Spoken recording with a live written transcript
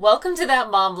Welcome to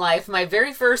That Mom Life, my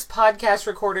very first podcast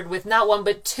recorded with not one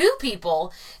but two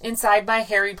people inside my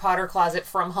Harry Potter closet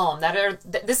from home.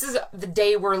 This is the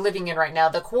day we're living in right now,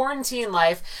 the quarantine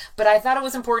life, but I thought it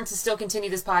was important to still continue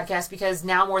this podcast because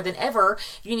now more than ever,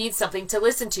 you need something to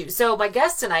listen to. So my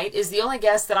guest tonight is the only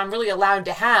guest that I'm really allowed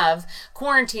to have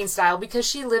quarantine style because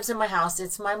she lives in my house.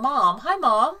 It's my mom. Hi,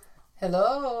 Mom.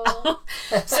 Hello.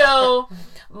 So,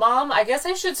 Mom, I guess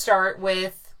I should start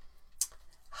with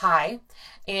hi.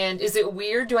 And is it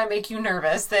weird? Do I make you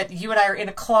nervous that you and I are in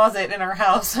a closet in our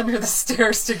house under the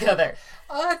stairs together?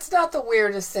 It's not the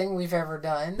weirdest thing we've ever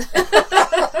done.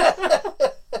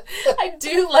 I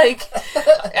do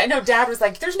I know Dad was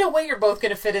like, there's no way you're both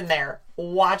going to fit in there.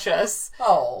 Watch us.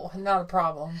 Oh, not a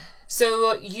problem.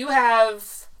 So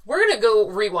we're going to go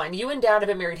rewind. You and Dad have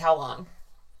been married how long?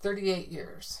 38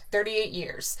 years. 38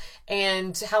 years.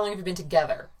 And how long have you been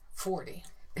together? 40.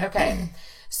 Okay.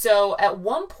 So at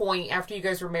one point after you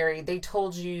guys were married, they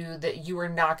told you that you were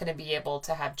not going to be able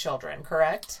to have children,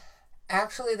 correct?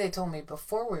 Actually, they told me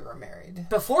before we were married.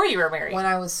 Before you were married? When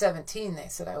I was 17, they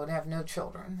said I would have no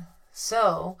children.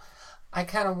 So I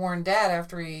kind of warned Dad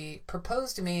after he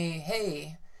proposed to me,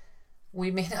 hey, we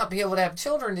may not be able to have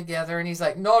children together. And he's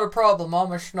like, not a problem,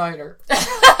 I'm a Schneider.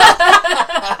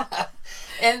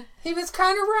 And he was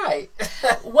kind of right.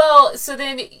 Well, so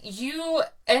then you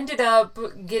ended up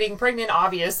getting pregnant,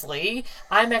 obviously.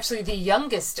 I'm actually the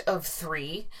youngest of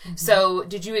three. Mm-hmm. So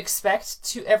did you expect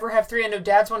to ever have three? I know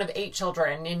Dad's one of 8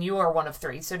 children and you are one of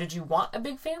 3. So did you want a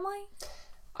big family?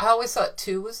 I always thought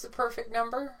 2 was the perfect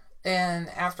number. And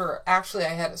actually I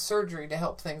had a surgery to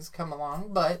help things come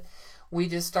along, but we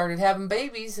just started having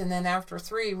babies. And then after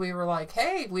 3, we were like,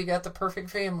 hey, we got the perfect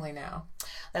family now.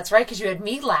 That's right, because you had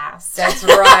me last. That's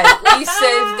right. We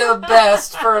saved the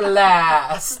best for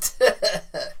last.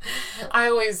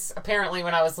 Apparently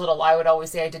when I was little, I would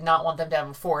always say I did not want them to have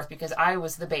a 4th because I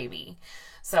was the baby.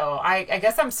 So I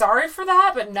guess I'm sorry for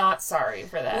that, but not sorry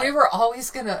for that. We were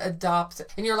always going to adopt.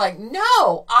 And you're like,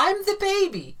 no, I'm the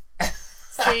baby.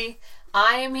 See?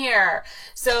 I am here.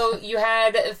 So you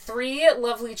had 3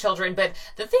 lovely children, but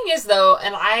the thing is though,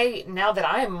 and now that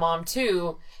I am a mom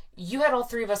too, you had all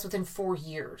 3 of us within 4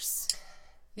 years.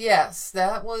 Yes,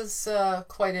 that was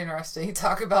quite interesting.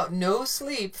 Talk about no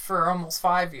sleep for almost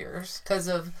 5 years because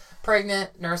of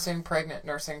pregnant, nursing.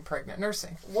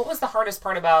 What was the hardest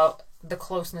part about the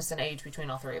closeness in age between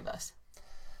all 3 of us?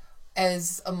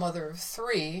 As a mother of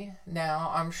 3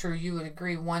 now, I'm sure you would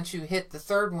agree, once you hit the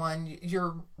 3rd one,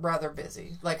 you're rather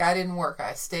busy. Like, I didn't work.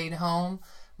 I stayed home.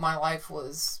 My life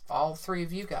was all 3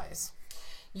 of you guys.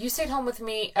 You stayed home with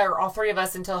me, or all 3 of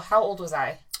us, until how old was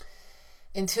I?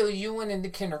 Until you went into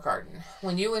kindergarten.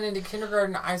 When you went into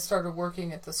kindergarten, I started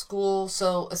working at the school.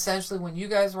 So essentially, when you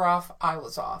guys were off, I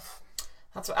was off.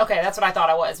 That's what I thought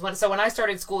I was. When I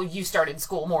started school, you started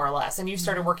school more or less, and you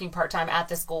started working part-time at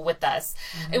the school with us.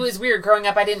 Mm-hmm. It was weird. Growing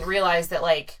up, I didn't realize that,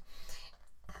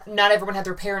 not everyone had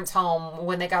their parents home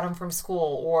when they got home from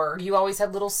school, or you always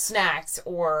had little snacks,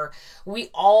 or we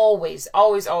always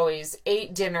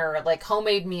ate dinner,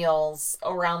 homemade meals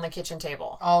around the kitchen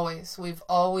table. Always. We've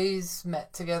always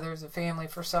met together as a family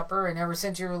for supper, and ever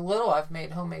since you were little, I've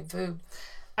made homemade food.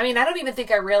 I mean, I don't even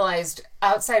think I realized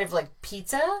outside of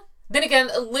pizza. Then again,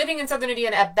 living in Southern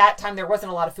Indiana at that time, there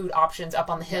wasn't a lot of food options up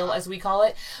on the hill, as we call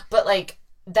it. But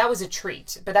that was a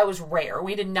treat, but that was rare.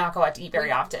 We did not go out to eat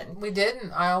very often. We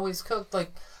didn't. I always cooked.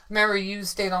 Remember you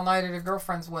stayed all night at a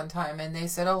girlfriend's one time, and they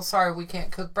said, oh, sorry, we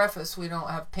can't cook breakfast. We don't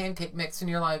have pancake mix. And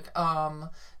you're like,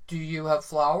 do you have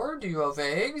flour? Do you have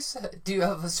eggs? Do you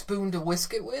have a spoon to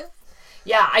whisk it with?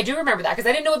 Yeah, I do remember that because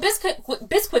I didn't know what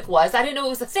Bisquick was. I didn't know it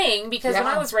was a thing because when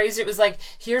I was raised, it was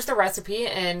here's the recipe,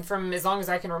 and from as long as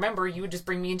I can remember, you would just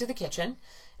bring me into the kitchen,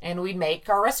 and we'd make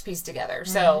our recipes together.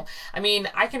 Mm-hmm. So, I mean,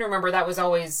 I can remember that was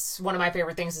always one of my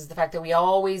favorite things is the fact that we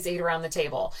always ate around the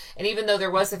table. And even though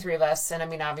there was the 3 of us, and I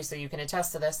mean, obviously you can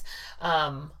attest to this,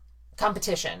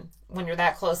 competition when you're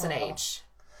that close in age.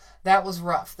 That was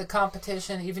rough. The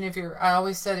competition, even I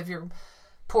always said if you're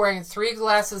pouring 3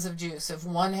 glasses of juice, if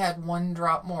one had 1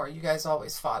 drop more, you guys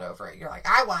always fought over it. You're like,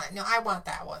 I want it. No, I want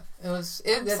that one.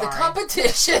 The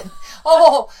competition.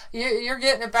 Oh, you're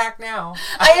getting it back now.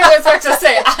 I was about to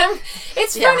say,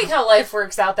 it's funny how life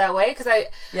works out that way because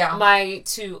my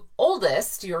 2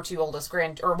 oldest, your 2 oldest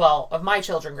of my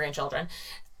grandchildren,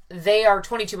 they are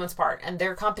 22 months apart, and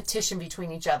their competition between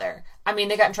each other. I mean,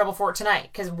 they got in trouble for it tonight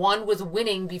because one was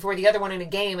winning before the other one in a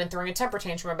game and throwing a temper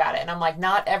tantrum about it. And I'm like,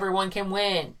 not everyone can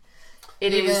win.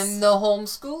 Even the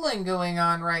homeschooling going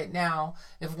on right now.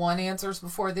 If one answers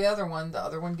before the other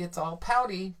one gets all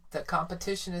pouty. The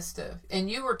competition is stiff. And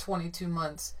you were 22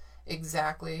 months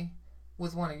exactly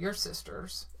with one of your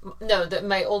sisters. No,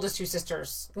 my oldest two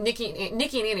sisters, Nikki and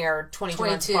Annie, are 22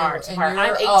 months apart. And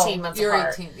I'm 18 months you're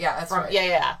apart. 18. Yeah, that's right.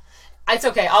 Yeah. It's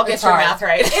okay. I'll get your math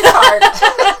right. It's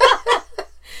hard.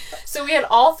 So we had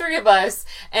all three of us,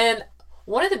 and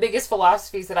one of the biggest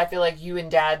philosophies that I feel like you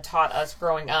and Dad taught us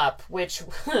growing up, which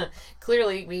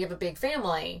clearly we have a big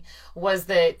family, was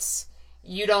that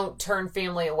you don't turn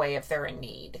family away if they're in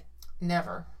need.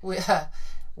 Never.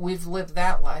 We've lived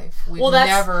that life. We've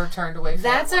never turned away family.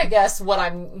 That's, I guess, what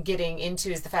I'm getting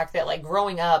into is the fact that, like,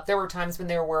 growing up, there were times when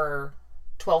there were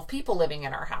 12 people living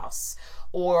in our house.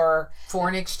 Or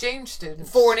foreign exchange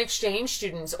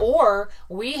students. Or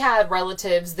we had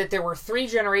relatives that there were 3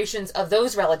 generations of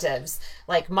those relatives,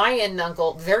 like my aunt and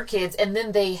uncle, their kids, and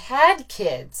then they had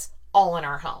kids all in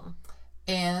our home.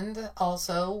 And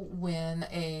also, when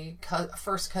a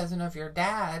first cousin of your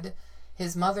dad,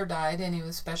 his mother died and he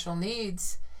was special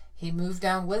needs, he moved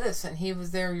down with us and he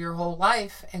was there your whole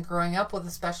life. And growing up with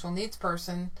a special needs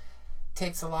person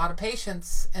takes a lot of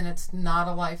patience, and it's not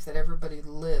a life that everybody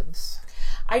lives.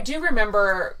 I do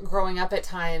remember growing up at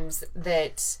times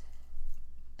that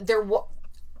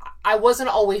I wasn't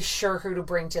always sure who to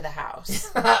bring to the house.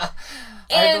 I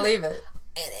believe it.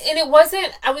 And it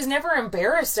wasn't, I was never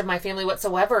embarrassed of my family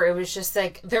whatsoever. It was just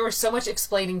like, there was so much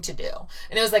explaining to do.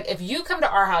 And it was like, if you come to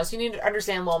our house, you need to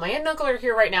understand, well, my aunt and uncle are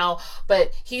here right now,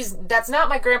 but that's not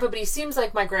my grandpa, but he seems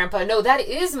like my grandpa. No, that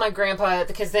is my grandpa,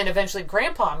 because then eventually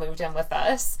grandpa moved in with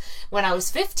us when I was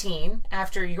 15,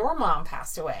 after your mom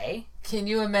passed away. Can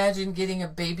you imagine getting a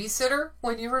babysitter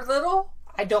when you were little?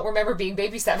 I don't remember being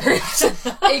babysat very much.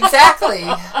 Exactly.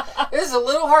 It was a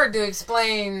little hard to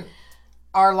explain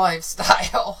our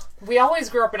lifestyle. We always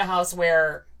grew up in a house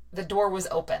where the door was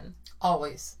open.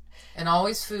 Always. And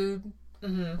always food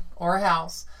or a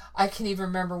house. I can even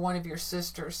remember one of your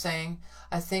sisters saying,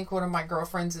 I think one of my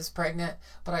girlfriends is pregnant,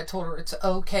 but I told her it's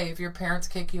okay if your parents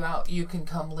kick you out, you can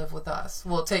come live with us.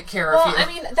 We'll take care of you. Well,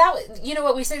 I mean, that, you know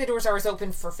what, we say the doors are always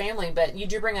open for family, but you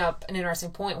do bring up an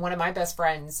interesting point. One of my best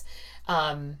friends,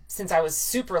 since I was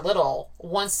super little,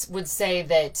 once would say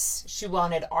that she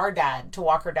wanted our dad to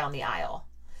walk her down the aisle.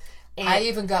 And I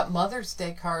even got Mother's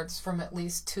Day cards from at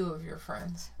least 2 of your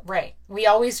friends. Right. We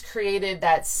always created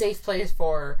that safe place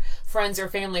for friends or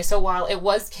family. So while it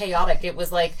was chaotic, it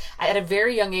was like, at a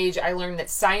very young age, I learned that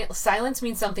silence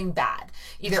means something bad.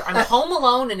 Either I'm home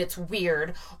alone and it's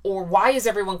weird, or why is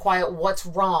everyone quiet? What's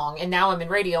wrong? And now I'm in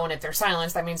radio, and if there's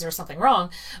silence, that means there's something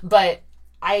wrong. But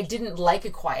I didn't like a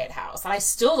quiet house, and I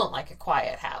still don't like a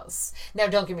quiet house. Now,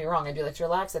 don't get me wrong, I do like to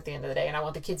relax at the end of the day, and I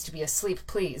want the kids to be asleep,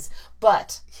 please.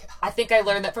 But I think I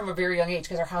learned that from a very young age,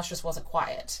 because our house just wasn't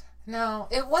quiet. No,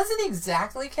 it wasn't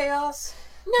exactly chaos.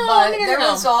 No, but no. there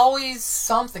was always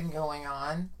something going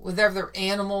on, whether they're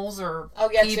animals or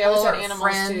people or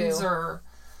friends too. Or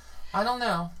I don't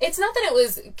know. It's not that it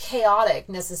was chaotic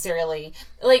necessarily.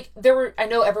 Like, I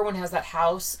know everyone has that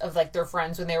house of, like, their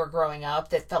friends when they were growing up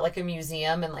that felt like a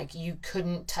museum, and, like, you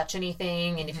couldn't touch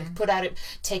anything, and if you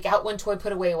take out one toy,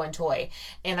 put away one toy.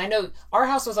 And I know our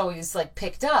house was always, like,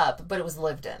 picked up, but it was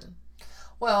lived in.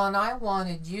 Well, and I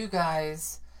wanted your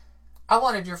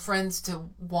friends to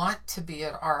want to be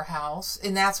at our house,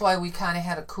 and that's why we kind of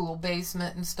had a cool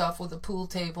basement and stuff with a pool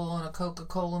table and a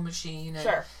Coca-Cola machine. And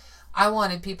sure. I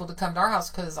wanted people to come to our house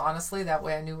because, honestly, that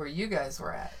way I knew where you guys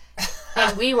were at.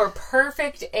 And we were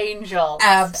perfect angels.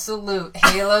 Absolute.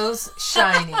 Halos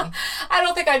shining. I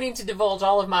don't think I need to divulge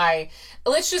all of my...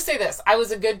 Let's just say this. I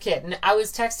was a good kid. And I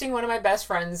was texting one of my best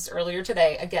friends earlier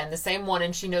today. Again, the same one,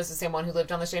 and she knows the same one, who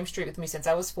lived on the same street with me since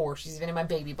I was 4. She's even in my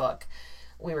baby book.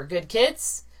 We were good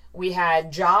kids. We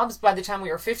had jobs by the time we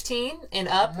were 15 and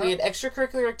up. We had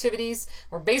extracurricular activities.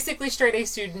 We're basically straight A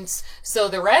students. So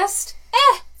the rest,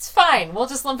 it's fine. We'll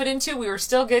just lump it into we were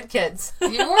still good kids.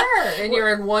 You were. And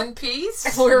you're in one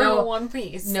piece. We're in one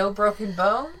piece. No broken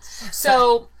bones.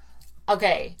 So,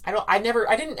 okay. I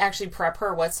didn't actually prep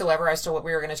her whatsoever as to what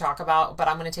we were going to talk about, but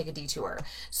I'm going to take a detour.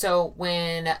 So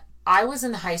when I was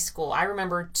in high school, I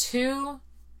remember 2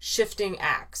 shifting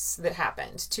acts that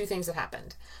happened. 2 things that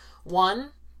happened. One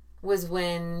was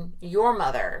when your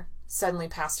mother suddenly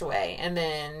passed away, and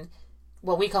then,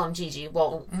 well, we call him Gigi,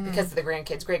 because of the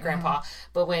grandkids, great-grandpa,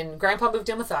 but when Grandpa moved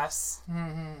in with us,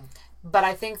 but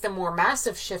I think the more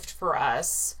massive shift for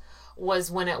us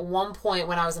was when at one point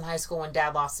when I was in high school when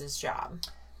Dad lost his job.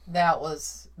 That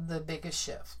was the biggest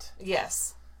shift.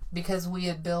 Yes. Because we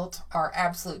had built our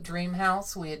absolute dream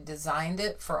house. We had designed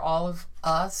it for all of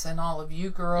us and all of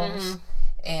you girls.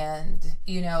 And,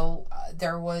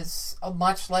 there was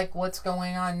much like what's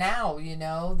going on now,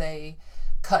 they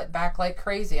cut back like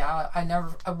crazy. I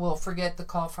will forget the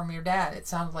call from your dad. It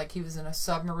sounded like he was in a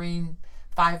submarine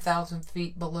 5,000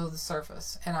 feet below the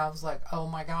surface. And I was like, oh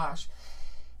my gosh.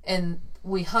 And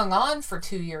we hung on for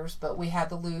 2 years, but we had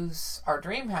to lose our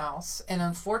dream house. And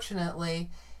unfortunately,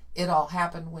 it all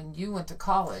happened when you went to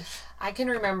college. I can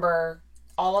remember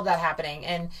all of that happening.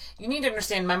 And you need to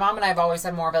understand, my mom and I have always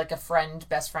had more of like a friend,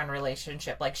 best friend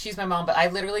relationship. Like, she's my mom, but I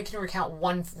literally can recount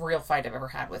one real fight I've ever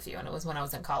had with you, and it was when I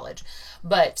was in college.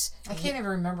 But I can't even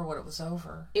remember what it was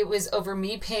over. It was over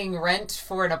me paying rent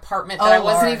for an apartment that I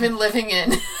wasn't even living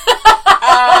in.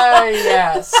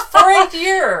 Yes. For a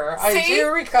year. I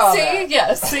do recall that.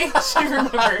 Yes. See, she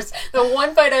remembers. The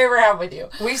one fight I ever had with you.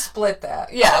 We split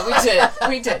that. Yeah, we did.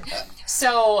 We did.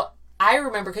 So I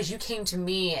remember because you came to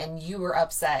me and you were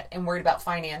upset and worried about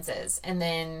finances. And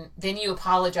then you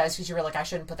apologized because you were like, I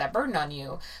shouldn't put that burden on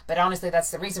you. But honestly,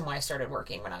 that's the reason why I started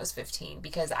working when I was 15.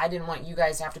 Because I didn't want you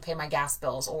guys to have to pay my gas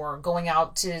bills or going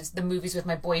out to the movies with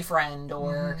my boyfriend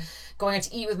or going out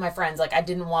to eat with my friends. Like, I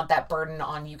didn't want that burden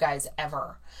on you guys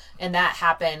ever. And that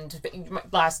happened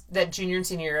that junior and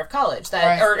senior year of college,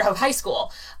 or of high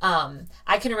school.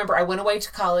 I can remember I went away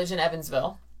to college in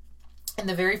Evansville. And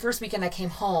the very first weekend I came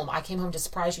home to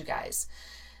surprise you guys.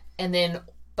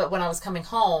 But when I was coming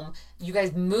home, you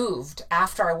guys moved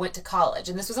after I went to college.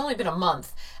 And this was only been a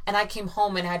month. And I came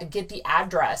home and had to get the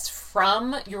address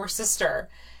from your sister.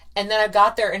 And then I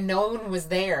got there and no one was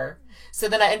there. So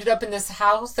then I ended up in this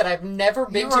house that I've never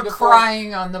been to before. You were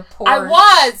crying on the porch. I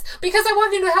was. Because I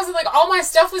walked into a house and like all my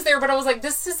stuff was there. But I was like,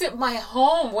 this isn't my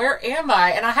home. Where am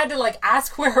I? And I had to like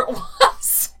ask where it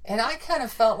was. And I kind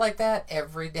of felt like that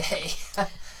every day.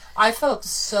 I felt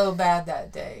so bad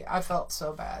that day. I felt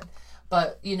so bad.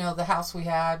 But, you know, the house we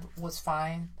had was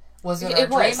fine. Was it our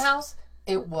dream house?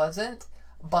 It wasn't.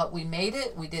 But we made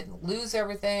it. We didn't lose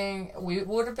everything. We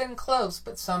would have been close,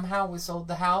 but somehow we sold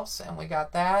the house and we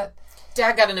got that.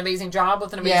 Dad got an amazing job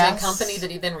with an amazing company that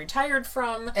he then retired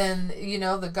from. And, you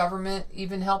know, the government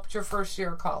even helped your first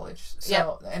year of college.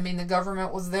 So, I mean, the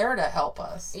government was there to help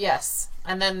us. Yes.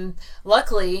 And then,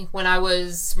 luckily, when I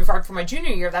was referred for my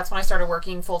junior year, that's when I started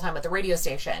working full-time at the radio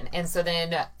station. And so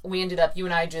then we ended up, you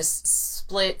and I just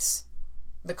split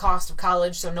the cost of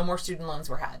college, so no more student loans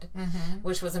were had,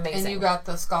 which was amazing. And you got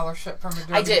the scholarship from the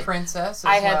Derby Princess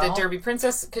I had the Derby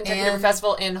Princess Kentucky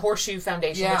Festival and Horseshoe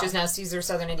Foundation, which is now Caesar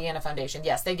Southern Indiana Foundation.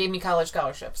 Yes, they gave me college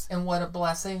scholarships. And what a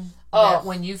blessing. That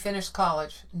when you finished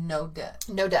college, no debt.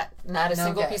 No debt. Not a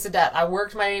single piece of debt. I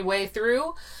worked my way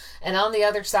through and on the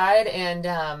other side,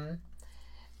 and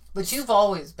but you've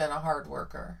always been a hard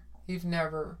worker. You've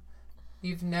never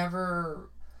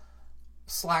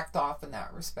slacked off in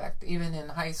that respect, even in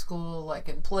high school, like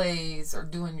in plays or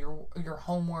doing your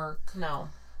homework. No.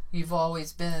 You've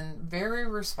always been very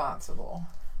responsible.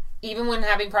 Even when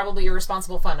having probably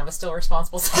irresponsible fun, I was still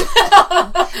responsible.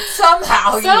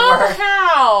 Somehow you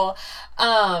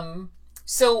were.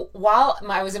 So while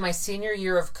I was in my senior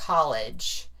year of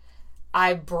college,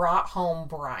 I brought home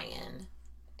Brian.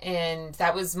 And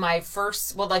that was my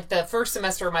the first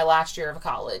semester of my last year of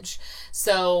college.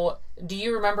 So, do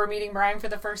you remember meeting Brian for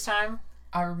the first time?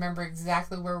 I remember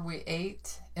exactly where we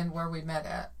ate and where we met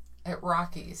at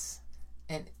Rocky's.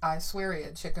 And I swear he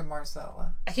had chicken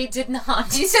marsala. He did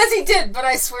not. He says he did, but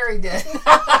I swear he did.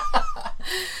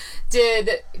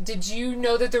 Did you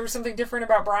know that there was something different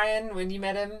about Brian when you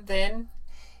met him then?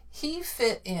 He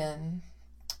fit in.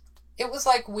 It was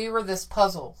like we were this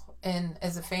puzzle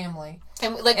as a family.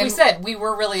 And we said, we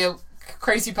were really a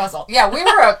crazy puzzle. Yeah, we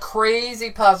were a crazy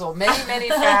puzzle. Many, many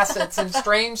facets and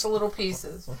strange little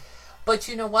pieces. But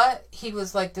you know what? He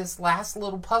was like this last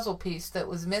little puzzle piece that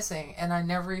was missing, and I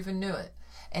never even knew it.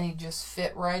 And he just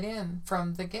fit right in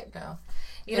from the get-go.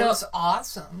 It was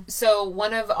awesome. So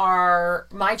one of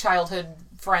my childhood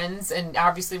friends, and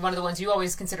obviously one of the ones you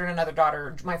always considered another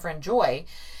daughter, my friend Joy,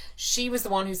 she was the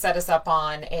one who set us up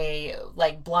on a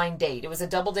blind date. It was a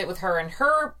double date with her and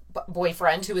her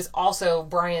boyfriend, who is also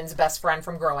Brian's best friend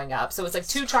from growing up. So it's like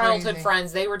two childhood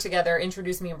friends. They were together,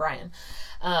 introduced me and Brian.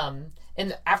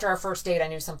 And after our first date, I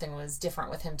knew something was different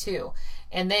with him too.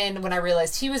 And then when I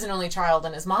realized he was an only child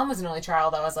and his mom was an only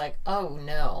child, I was like, oh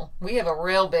no, we have a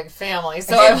real big family.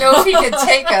 So I didn't know if he could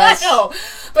take us. I know.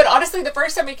 But honestly, the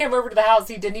first time he came over to the house,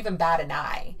 he didn't even bat an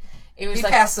eye. He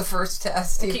passed the first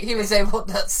test. He was able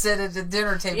to sit at the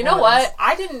dinner table. You know what?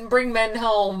 I didn't bring men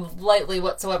home lightly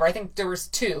whatsoever. I think there was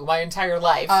two my entire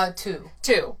life.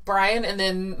 Two. Brian and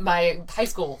then my high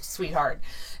school sweetheart.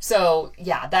 So,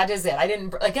 yeah, that is it. I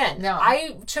didn't... Again,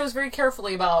 I chose very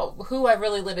carefully about who I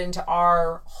really let into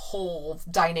our whole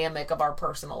dynamic of our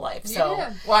personal life. So,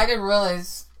 yeah. Well, I didn't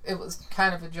realize it was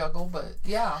kind of a juggle, but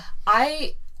yeah.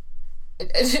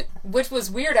 Which was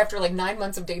weird after 9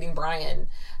 months of dating Brian.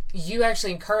 you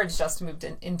actually encouraged us to move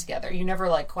in together. You never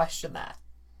like questioned that.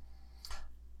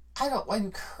 I don't,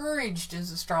 encouraged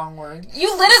is a strong word.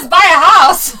 You let us buy a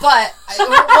house! But it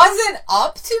wasn't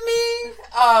up to me.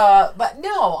 But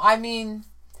no, I mean,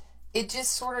 it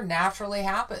just sort of naturally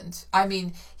happened. I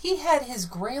mean, he had his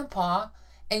grandpa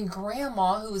and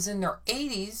grandma who was in their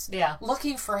 80s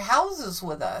looking for houses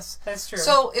with us. That's true.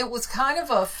 So it was kind of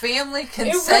a family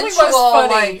consensual. It really was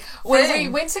funny. Like, when we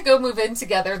went to go move in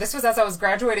together, this was as I was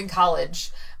graduating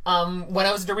college. When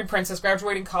I was a Derby Princess,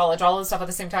 graduating college, all of this stuff at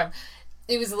the same time.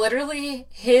 It was literally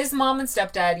his mom and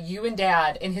stepdad, you and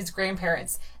dad, and his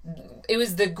grandparents. It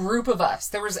was the group of us.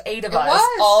 There was 8 of us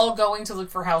all going to look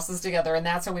for houses together, and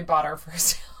that's how we bought our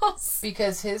first house.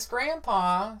 Because his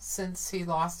grandpa, since he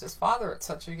lost his father at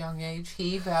such a young age,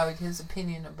 he valued his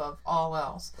opinion above all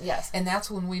else. Yes. And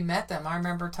that's when we met them. I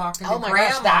remember talking to Grandma. Oh my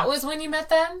gosh, that was when you met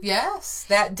them? Yes,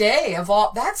 that day of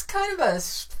all. That's kind of a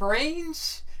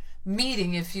strange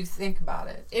meeting if you think about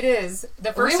it. It is.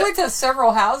 We went to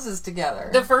several houses together.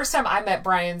 The first time I met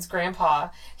Brian's grandpa,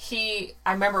 I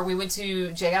remember we went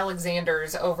to J.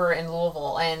 Alexander's over in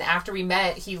Louisville, and after we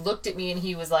met, he looked at me and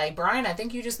he was like, Brian, I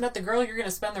think you just met the girl you're going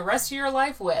to spend the rest of your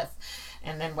life with.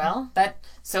 And then, that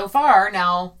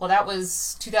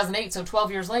was 2008, so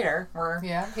 12 years later,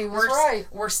 he was right.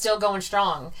 We're still going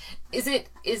strong.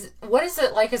 What is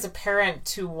it like as a parent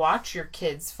to watch your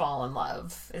kids fall in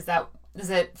love? Is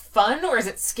it fun, or is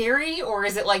it scary, or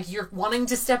is it like you're wanting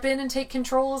to step in and take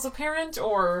control as a parent,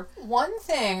 or? One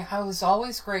thing I was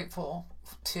always grateful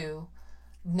to,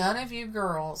 none of you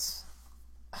girls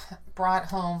brought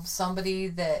home somebody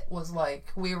that was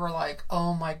like, we were like,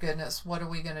 oh my goodness, what are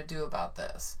we going to do about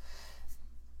this?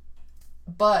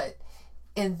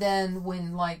 And then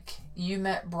when like you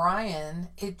met Brian,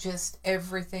 it just,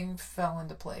 everything fell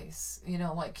into place. You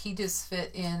know, like he just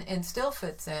fit in and still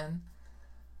fits in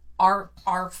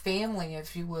our family,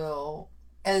 if you will,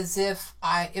 as if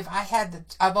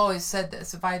I've always said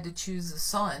this, if I had to choose a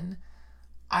son,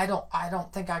 I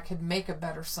don't think I could make a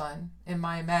better son in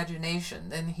my imagination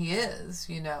than he is,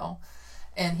 you know.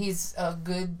 And he's a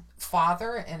good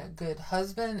father and a good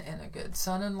husband and a good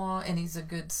son-in-law, and he's a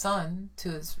good son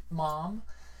to his mom,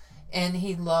 and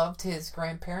he loved his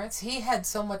grandparents. He had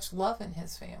so much love in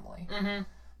his family. Mm-hmm.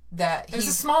 It was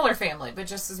a smaller family, but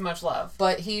just as much love.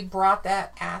 But he brought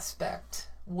that aspect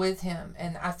with him,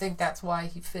 and I think that's why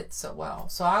he fits so well.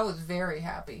 So I was very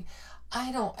happy.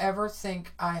 I don't ever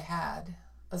think I had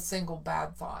a single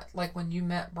bad thought. Like when you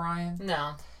met Brian.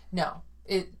 No.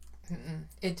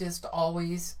 It just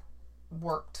always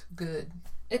worked good.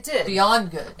 It did.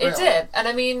 Beyond good, really. It did. And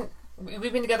I mean,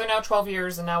 we've been together now 12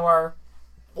 years, and now our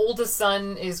oldest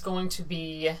son is going to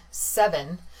be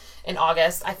 7. In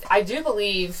August. I do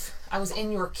believe I was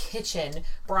in your kitchen.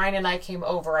 Brian and I came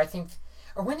over, I think,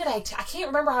 or when did I can't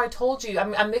remember how I told you.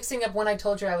 I'm mixing up when I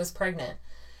told you I was pregnant.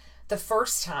 The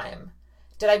first time.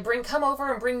 Did I come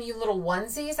over and bring you little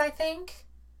onesies, I think?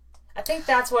 I think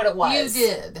that's what it was.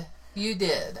 You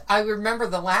did. I remember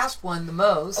the last one the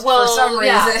most for some reason.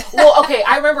 Yeah. Well, okay,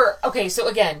 I remember. Okay, so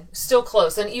again, still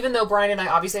close. And even though Brian and I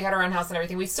obviously had our own house and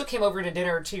everything, we still came over to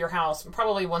dinner to your house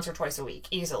probably once or twice a week,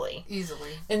 easily.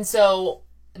 And so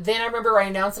then I remember I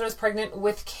announced that I was pregnant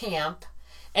with Camp.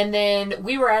 And then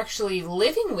we were actually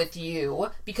living with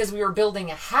you because we were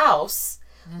building a house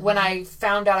when I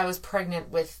found out I was pregnant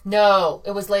with... No,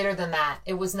 it was later than that.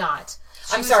 It was not.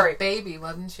 I'm sorry. A baby,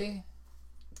 wasn't she?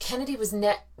 Kennedy was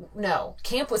no.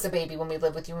 Camp was a baby when we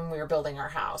lived with you when we were building our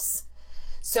house.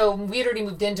 So we had already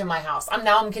moved into my house.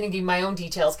 I'm getting my own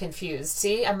details confused.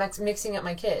 See, I'm mixing up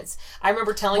my kids. I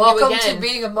remember telling you again. Welcome to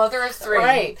being a mother of 3.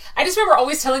 Right. I just remember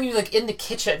always telling you like in the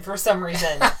kitchen for some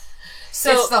reason.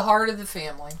 So it's the heart of the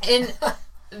family. And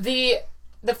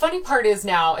the funny part is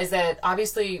that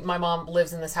obviously my mom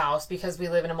lives in this house because we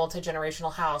live in a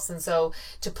multi-generational house. And so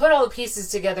to put all the pieces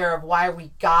together of why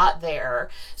we got there.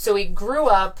 So we grew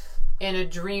up in the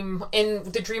dream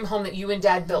home that you and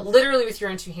Dad built literally with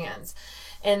your own 2 hands.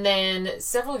 And then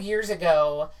several years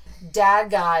ago,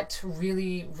 Dad got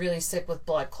really, really sick with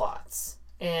blood clots.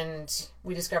 And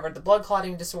we discovered the blood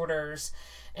clotting disorders.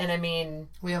 And I mean...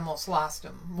 We almost lost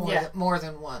him more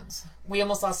than once. We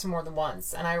almost lost him more than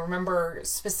once. And I remember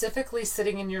specifically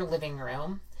sitting in your living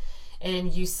room,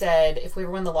 and you said, if we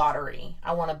ever win the lottery,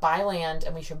 I want to buy land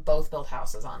and we should both build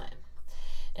houses on it.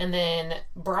 And then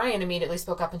Brian immediately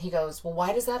spoke up and he goes, well,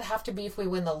 why does that have to be if we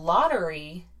win the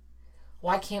lottery?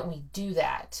 Why can't we do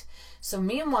that? So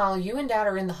meanwhile, you and Dad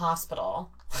are in the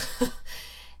hospital...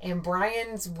 And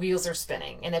Brian's wheels are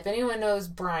spinning. And if anyone knows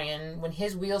Brian, when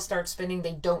his wheels start spinning,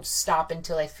 they don't stop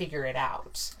until they figure it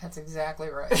out. That's exactly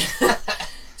right.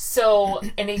 So,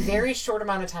 in a very short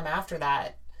amount of time after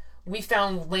that, we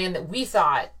found land that we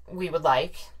thought we would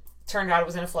like. Turned out it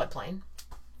was in a floodplain.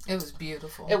 It was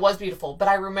beautiful. It was beautiful. But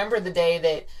I remember the day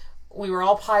that we were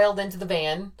all piled into the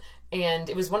van, and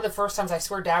it was one of the first times I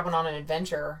swear Dad went on an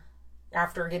adventure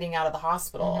after getting out of the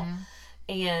hospital.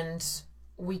 And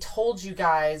we told you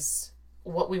guys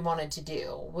what we wanted to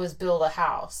do was build a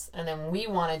house, and then we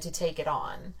wanted to take it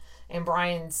on. And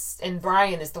Brian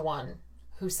is the one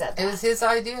who said that. It was his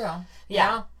idea.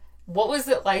 Yeah. What was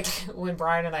it like when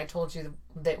Brian and I told you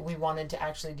that we wanted to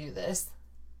actually do this?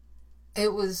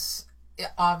 It was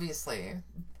obviously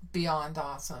beyond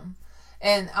awesome.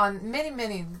 And on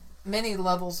many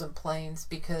levels and planes,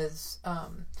 because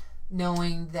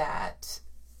knowing that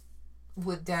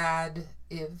with Dad,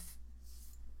 if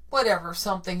whatever,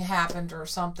 something happened or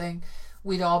something,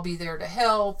 we'd all be there to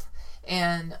help.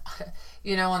 And,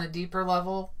 on a deeper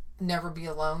level, never be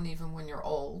alone even when you're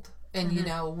old. And,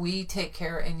 we take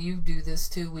care, and you do this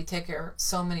too, we take care of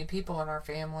so many people in our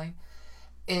family.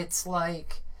 It's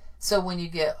like, so when you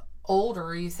get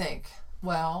older, you think,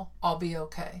 well, I'll be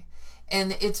okay.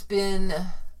 And it's been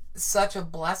such a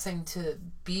blessing to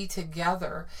be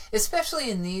together,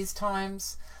 especially in these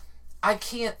times. I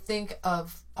can't think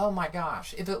of, oh my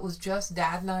gosh, if it was just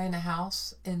Dad and I in a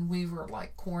house and we were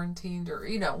like quarantined or,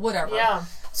 whatever. Yeah.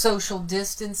 Social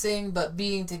distancing, but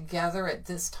being together at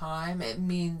this time, it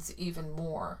means even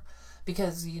more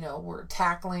because, we're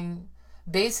tackling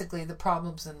basically the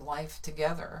problems in life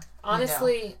together.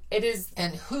 Honestly, it is.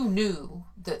 And who knew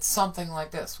that something like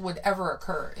this would ever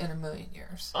occur in a million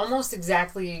years? Almost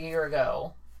exactly a year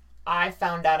ago, I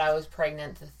found out I was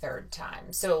pregnant the third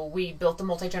time. So we built the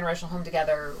multi-generational home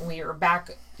together. You're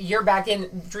back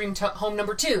in home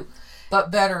number 2.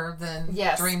 But better than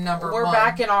dream number 1. We're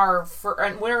back in our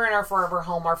forever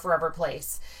home, our forever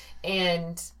place.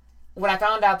 And when I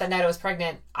found out that Netta was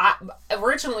pregnant,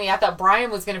 originally I thought Brian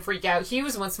was going to freak out. He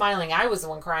was the one smiling. I was the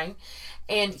one crying.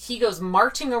 And he goes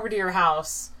marching over to your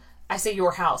house. I say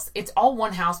your house. It's all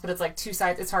one house, but it's like 2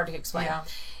 sides. It's hard to explain. Yeah.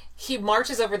 He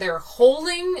marches over there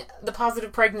holding the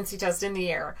positive pregnancy test in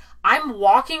the air. I'm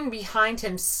walking behind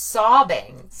him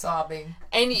sobbing.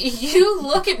 And you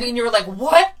look at me and you're like,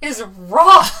 what is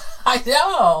wrong? I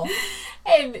know.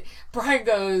 And Brian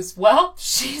goes, well,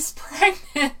 she's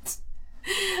pregnant.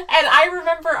 And I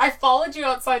remember I followed you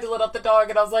outside to let out the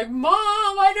dog, and I was like, Mom,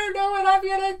 I don't know what I'm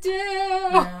going to do.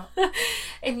 Yeah.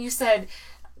 And you said,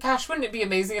 gosh, wouldn't it be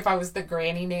amazing if I was the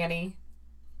granny nanny?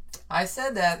 I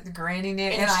said that, the granny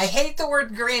nanny. And I hate the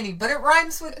word granny, but it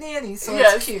rhymes with nanny, so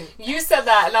it's cute. You said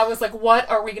that, and I was like, what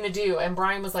are we going to do? And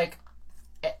Brian was like,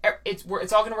 it's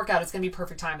all going to work out. It's going to be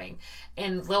perfect timing.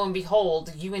 And lo and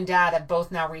behold, you and Dad have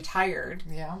both now retired.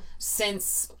 Yeah.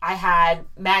 Since I had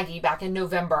Maggie back in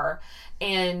November.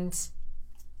 And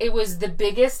it was the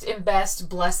biggest and best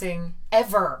blessing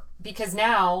ever. Because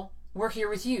now we're here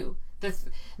with you.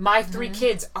 My 3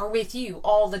 kids are with you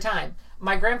all the time.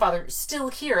 My grandfather's still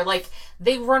here. Like,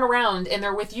 they run around and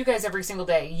they're with you guys every single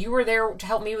day. You were there to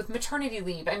help me with maternity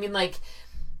leave. I mean, like,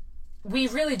 we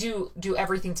really do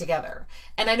everything together.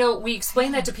 And I know we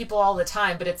explain that to people all the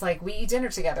time, but it's like, we eat dinner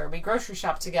together, we grocery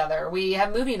shop together, we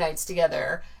have movie nights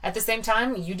together. At the same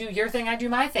time, you do your thing, I do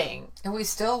my thing. And we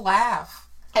still laugh.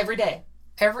 Every day.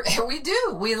 We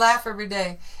do. We laugh every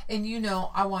day. And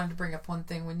I wanted to bring up one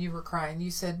thing when you were crying.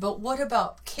 You said, but what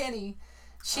about Kenny?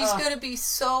 She's going to be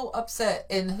so upset.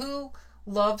 And who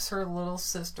loves her little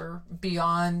sister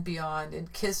beyond,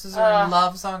 and kisses her and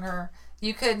loves on her?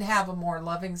 You couldn't have a more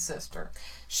loving sister.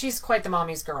 She's quite the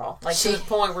mommy's girl. Like, to the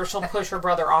point where she'll push her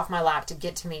brother off my lap to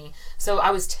get to me. So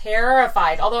I was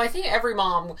terrified. Although I think every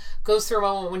mom goes through a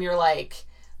moment when you're like,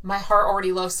 my heart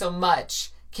already loves so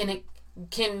much. Can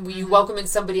you welcome in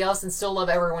somebody else and still love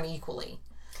everyone equally?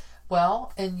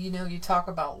 Well, and you talk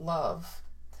about love.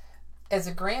 As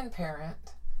a grandparent,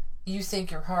 you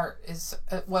think your heart is,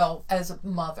 as a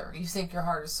mother, you think your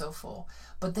heart is so full.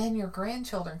 But then your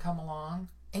grandchildren come along,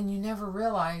 and you never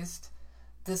realized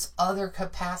this other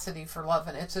capacity for love,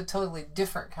 and it's a totally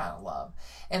different kind of love.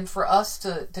 And for us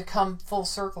to come full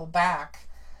circle back,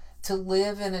 to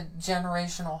live in a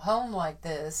generational home like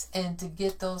this, and to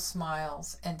get those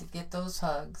smiles, and to get those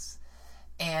hugs,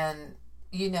 and,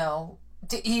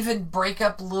 to even break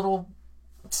up little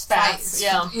spats,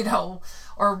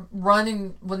 or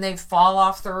running when they fall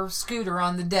off their scooter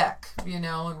on the deck,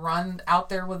 and run out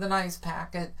there with an ice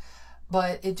packet.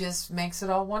 But it just makes it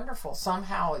all wonderful.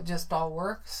 Somehow it just all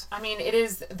works. I mean, it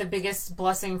is the biggest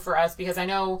blessing for us because I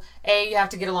know, you have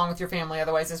to get along with your family.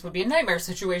 Otherwise, this would be a nightmare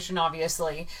situation,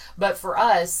 obviously. But for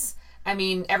us, I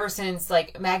mean, ever since,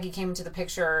 like, Maggie came into the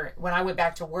picture, when I went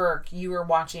back to work, you were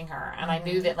watching her. And I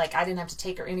knew that, like, I didn't have to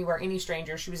take her anywhere, any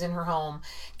stranger. She was in her home.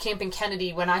 Camp and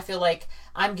Kennedy, when I feel like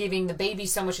I'm giving the baby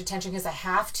so much attention because I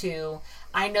have to,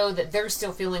 I know that they're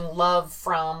still feeling love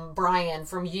from Brian,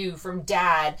 from you, from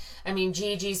Dad. I mean,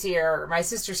 Gigi's here, my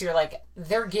sister's here. Like,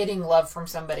 they're getting love from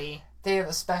somebody. They have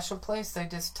a special place they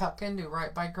just tuck into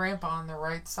right by Grandpa on the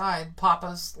right side.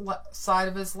 Papa's side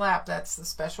of his lap. That's the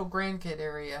special grandkid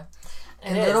area.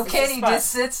 And little Kitty just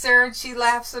sits there and she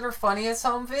laughs at her funniest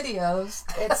home videos.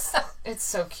 It's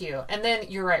so cute. And then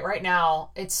you're right. Right now,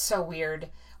 it's so weird.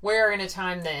 We're in a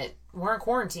time that we're in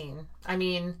quarantine. I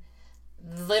mean,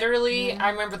 literally, I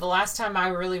remember the last time I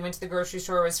really went to the grocery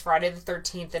store was Friday the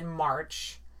 13th in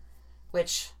March,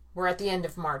 which we're at the end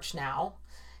of March now.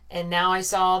 And now I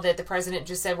saw that the president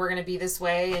just said we're going to be this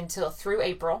way until through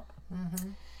April.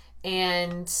 Mm-hmm.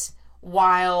 And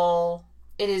while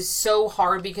it is so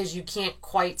hard because you can't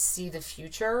quite see the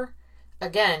future,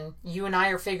 again, you and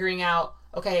I are figuring out,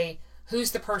 okay,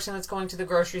 who's the person that's going to the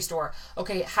grocery store?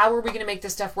 Okay, how are we going to make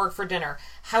this stuff work for dinner?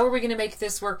 How are we going to make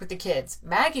this work with the kids?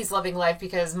 Maggie's loving life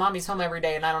because Mommy's home every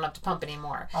day and I don't have to pump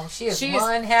anymore. Oh, she is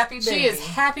one happy baby. She is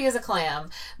happy as a clam.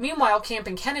 Meanwhile, Camp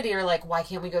and Kennedy are like, why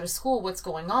can't we go to school? What's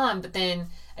going on? But then,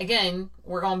 again,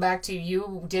 we're going back to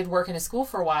you did work in a school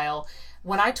for a while.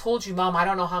 When I told you, Mom, I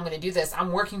don't know how I'm going to do this.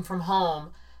 I'm working from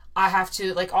home. I have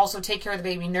to, like, also take care of the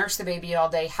baby, nurse the baby all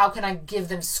day. How can I give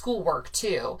them schoolwork,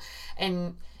 too?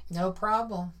 And no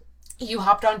problem. You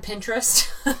hopped on Pinterest.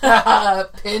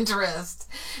 Pinterest.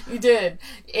 You did.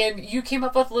 And you came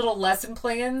up with little lesson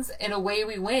plans, and away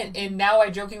we went. And now I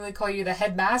jokingly call you the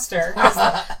headmaster.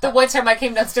 The one time I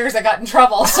came downstairs, I got in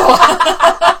trouble. So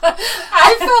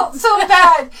I felt so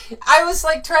bad. I was,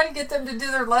 like, trying to get them to do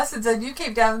their lessons, and you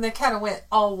came down, and they kind of went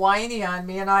all whiny on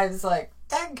me, and I was like,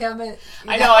 dadgummit.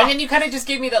 I know. And then you kind of just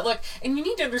gave me that look. And you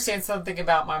need to understand something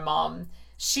about my mom.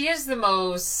 She is the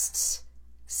most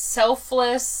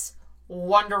selfless,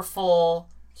 wonderful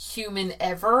human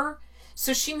ever.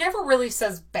 So she never really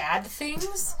says bad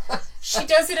things. She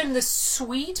does it in this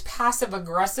sweet,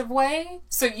 passive-aggressive way.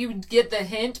 So you get the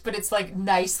hint, but it's, like,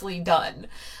 nicely done.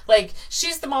 Like,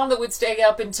 she's the mom that would stay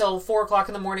up until 4 o'clock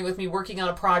in the morning with me working on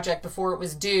a project before it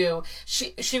was due.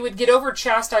 She would get over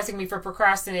chastising me for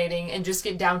procrastinating and just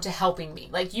get down to helping me.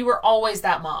 Like, you were always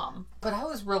that mom. But I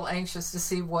was real anxious to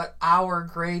see what our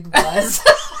grade was.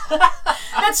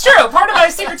 That's true. Part of my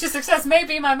secret to success may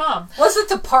be my mom. Was it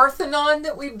the Parthenon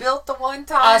that we built the one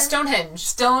time? Stonehenge.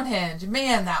 Stonehenge.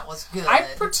 Man, that was good. I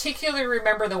particularly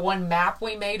remember the one map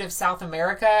we made of South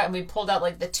America, and we pulled out,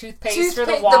 like, the toothpaste for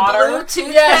the water. The blue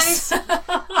toothpaste? Yes.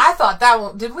 I thought that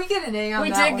one... Did we get an A on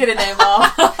that one? We did get an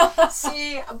A, Mom.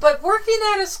 See, but working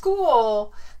at a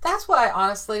school, that's why I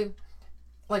honestly...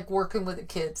 like working with the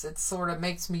kids, it sort of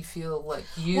makes me feel like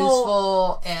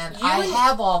useful, and I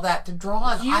have all that to draw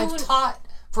on. I've taught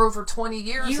for over 20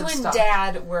 years. You and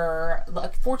Dad were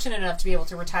fortunate enough to be able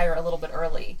to retire a little bit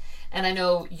early, and I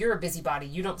know you're a busybody.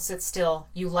 You don't sit still.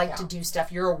 You like to do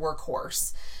stuff. You're a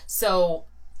workhorse. So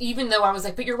even though I was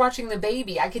like, but you're watching the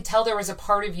baby, I could tell there was a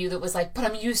part of you that was like, but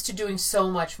I'm used to doing so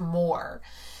much more.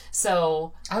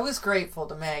 So I was grateful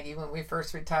to Maggie when we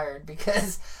first retired,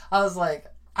 because I was like,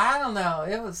 I don't know.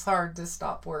 It was hard to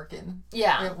stop working.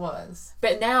 Yeah. It was.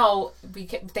 But now,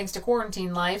 thanks to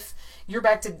quarantine life, you're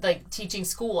back to, like, teaching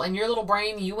school. And your little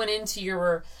brain, you went into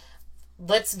your,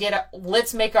 let's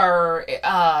make our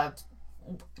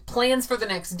plans for the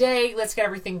next day. Let's get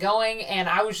everything going. And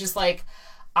I was just like,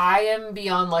 I am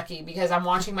beyond lucky because I'm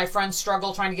watching my friends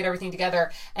struggle trying to get everything together.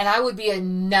 And I would be a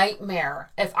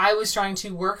nightmare if I was trying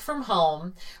to work from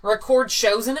home, record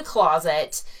shows in a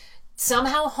closet,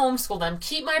 somehow homeschool them,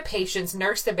 keep my patients,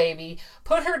 nurse the baby,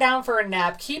 put her down for a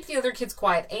nap, keep the other kids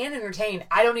quiet, and entertained.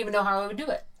 I don't even know how I would do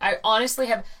it. I honestly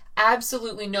have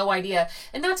absolutely no idea.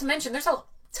 And not to mention, there's a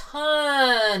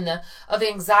ton of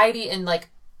anxiety and, like,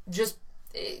 just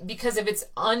because of its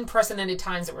unprecedented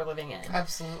times that we're living in.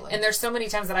 Absolutely. And there's so many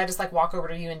times that I just, like, walk over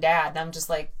to you and Dad, and I'm just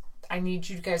like, I need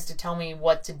you guys to tell me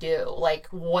what to do. Like,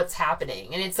 what's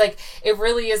happening? And it's like, it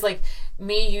really is like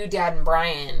me, you, Dad, and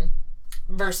Brian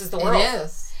versus the world. It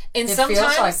is. And it sometimes,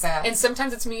 feels like that. And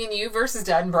sometimes it's me and you versus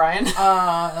Dad and Brian.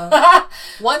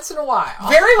 Once in a while.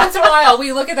 Very once in a while.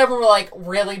 We look at them and we're like,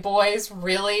 really, boys?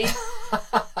 Really?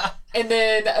 And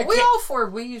then...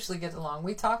 we usually get along.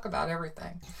 We talk about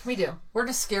everything. We do. We're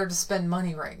just scared to spend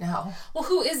money right now. Well,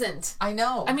 who isn't? I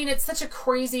know. I mean, it's such a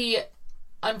crazy,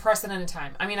 unprecedented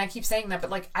time. I mean, I keep saying that, but,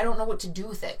 like, I don't know what to do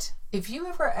with it. If you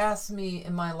ever asked me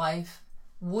in my life,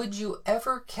 would you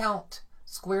ever count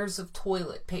squares of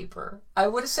toilet paper, I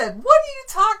would have said, what are you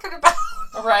talking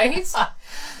about? Right?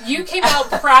 You came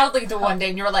out proudly the one day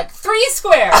and you were like, 3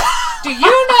 squares. Do you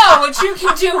know what you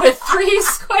can do with 3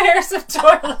 squares of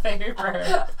toilet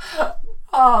paper?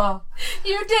 Oh,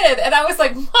 you did. And I was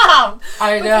like, Mom.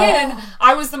 I know. Again,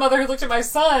 I was the mother who looked at my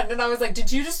son and I was like,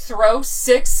 did you just throw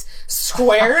 6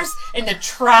 squares in the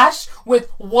trash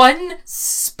with 1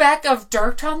 speck of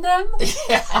dirt on them?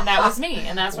 Yeah. And that was me.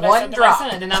 And that's what I said to my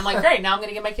son. And I'm like, great, now I'm going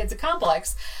to give my kids a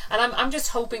complex. And I'm just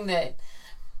hoping that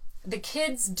the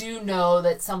kids do know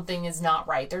that something is not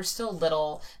right. They're still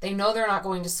little. They know they're not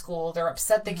going to school. They're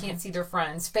upset they can't see their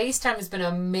friends. FaceTime has been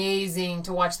amazing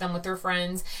to watch them with their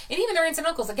friends. And even their aunts and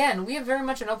uncles. Again, we have very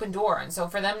much an open door. And so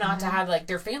for them not to have like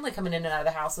their family coming in and out of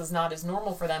the house is not as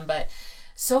normal for them. But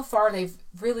so far they've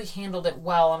really handled it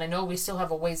well. And I know we still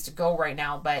have a ways to go right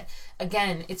now. But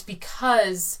again, it's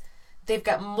because they've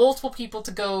got multiple people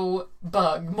to go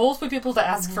bug, multiple people to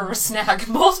ask for a snack,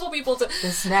 multiple people to... The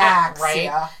snacks, right?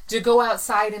 yeah. To go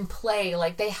outside and play.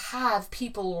 Like, they have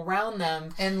people around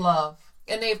them. And love.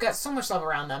 And they've got so much love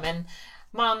around them. And,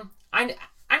 Mom, I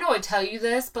know I tell you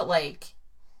this, but, like,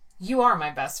 you are my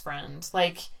best friend.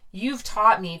 Like, you've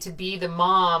taught me to be the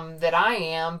mom that I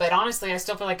am, but honestly, I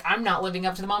still feel like I'm not living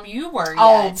up to the mom you were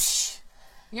yet.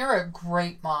 You're a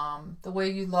great mom. The way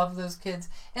you love those kids.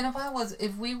 And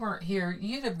if we weren't here,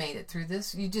 you'd have made it through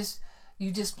this. You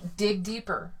just dig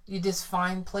deeper. You just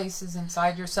find places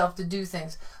inside yourself to do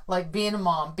things like being a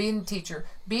mom, being a teacher,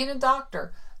 being a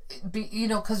doctor.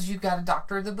 Because you've got a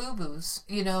doctor of the boo-boos.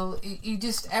 You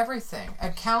just everything. A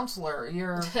counselor.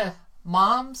 Your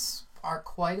moms are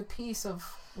quite a piece of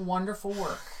wonderful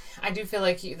work. I do feel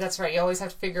like that's right. You always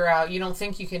have to figure out. You don't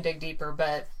think you can dig deeper,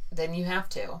 but then you have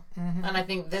to. Mm-hmm. And I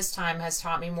think this time has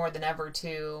taught me more than ever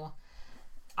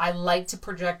I like to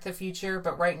project the future,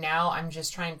 but right now I'm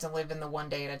just trying to live in the one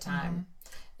day at a time.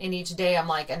 Mm-hmm. And each day I'm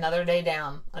like, another day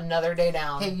down, another day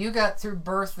down. Hey, you got through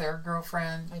birth there,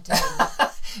 girlfriend. I did.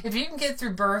 If you can get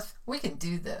through birth, we can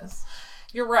do this.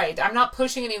 You're right. I'm not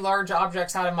pushing any large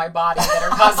objects out of my body that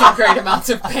are causing great amounts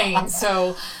of pain,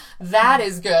 so... That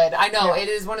is good. I know. Yeah. It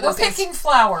is one of those things. We're picking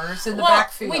flowers in the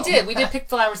backfield. We did. We did pick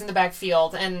flowers in the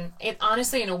backfield. And it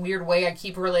honestly, in a weird way, I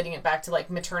keep relating it back to like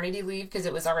maternity leave because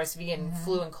it was RSV and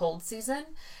flu and cold season.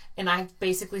 And I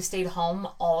basically stayed home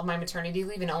all of my maternity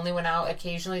leave and only went out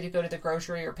occasionally to go to the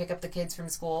grocery or pick up the kids from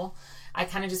school. I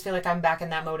kind of just feel like I'm back in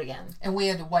that mode again. And we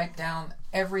had to wipe down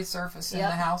every surface in the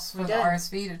house for the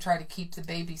RSV to try to keep the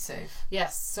baby safe.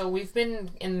 Yes. So we've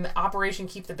been in Operation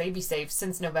Keep the Baby Safe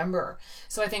since November.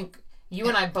 So I think you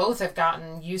and I both have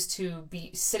gotten used to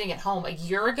be sitting at home. A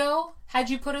year ago, had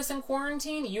you put us in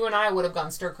quarantine, you and I would have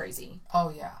gone stir crazy. Oh,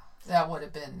 yeah. That would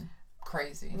have been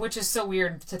crazy. Which is so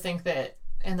weird to think that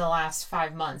in the last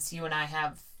 5 months, you and I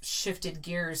have shifted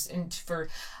gears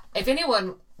if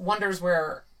anyone wonders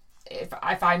where...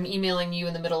 If I'm emailing you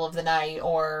in the middle of the night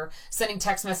or sending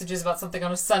text messages about something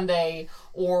on a Sunday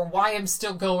or why I'm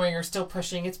still going or still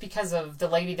pushing, it's because of the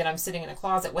lady that I'm sitting in a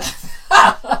closet with.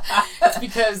 It's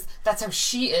because that's how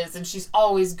she is and she's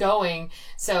always going.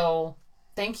 So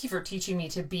thank you for teaching me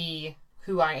to be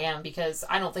who I am because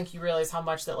I don't think you realize how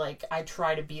much that like I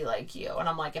try to be like you. And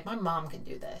I'm like, if my mom can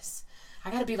do this, I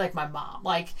gotta be like my mom.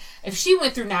 Like, if she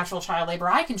went through natural child labor,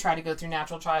 I can try to go through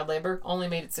natural child labor. Only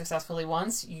made it successfully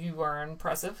once. You are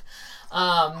impressive.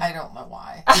 I don't know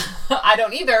why. I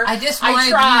don't either. I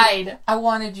tried. I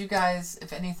wanted you guys,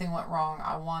 if anything went wrong,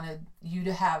 I wanted you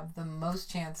to have the most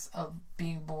chance of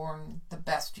being born the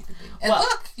best you could be. And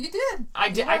look, you did. I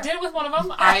did it with one of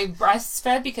them. I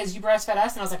breastfed because you breastfed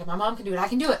us, and I was like, if my mom can do it, I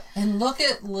can do it. And look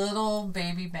at little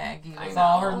baby Maggie with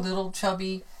all her little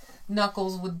chubby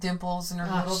knuckles with dimples and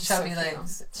her little chubby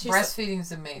legs.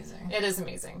 Breastfeeding's amazing. It is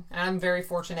amazing. And I'm very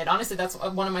fortunate. Honestly, that's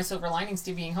one of my silver linings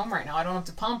to being home right now. I don't have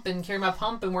to pump and carry my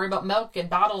pump and worry about milk and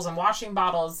bottles and washing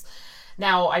bottles.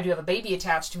 Now, I do have a baby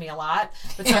attached to me a lot.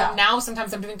 But now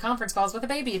sometimes I'm doing conference calls with a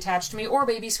baby attached to me or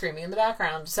baby screaming in the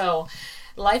background. So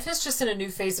life is just in a new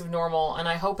phase of normal. And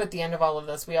I hope at the end of all of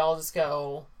this, we all just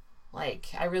go... Like,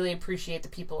 I really appreciate the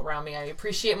people around me. I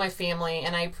appreciate my family,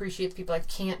 and I appreciate the people I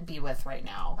can't be with right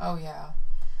now. Oh, yeah.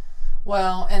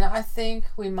 Well, and I think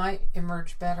we might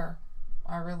emerge better.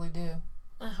 I really do.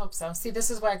 I hope so. See,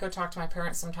 this is why I go talk to my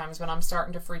parents sometimes when I'm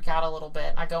starting to freak out a little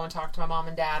bit. I go and talk to my mom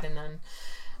and dad, and then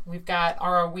we've got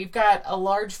a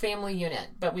large family unit,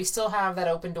 but we still have that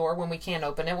open door when we can't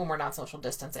open it, when we're not social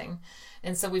distancing.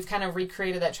 And so we've kind of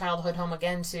recreated that childhood home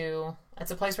again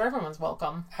it's a place where everyone's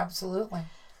welcome. Absolutely.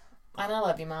 And I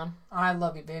love you, Mom. I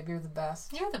love you, babe. You're the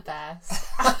best. You're the best.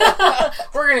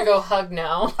 We're going to go hug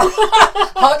now.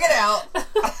 Hug it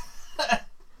out.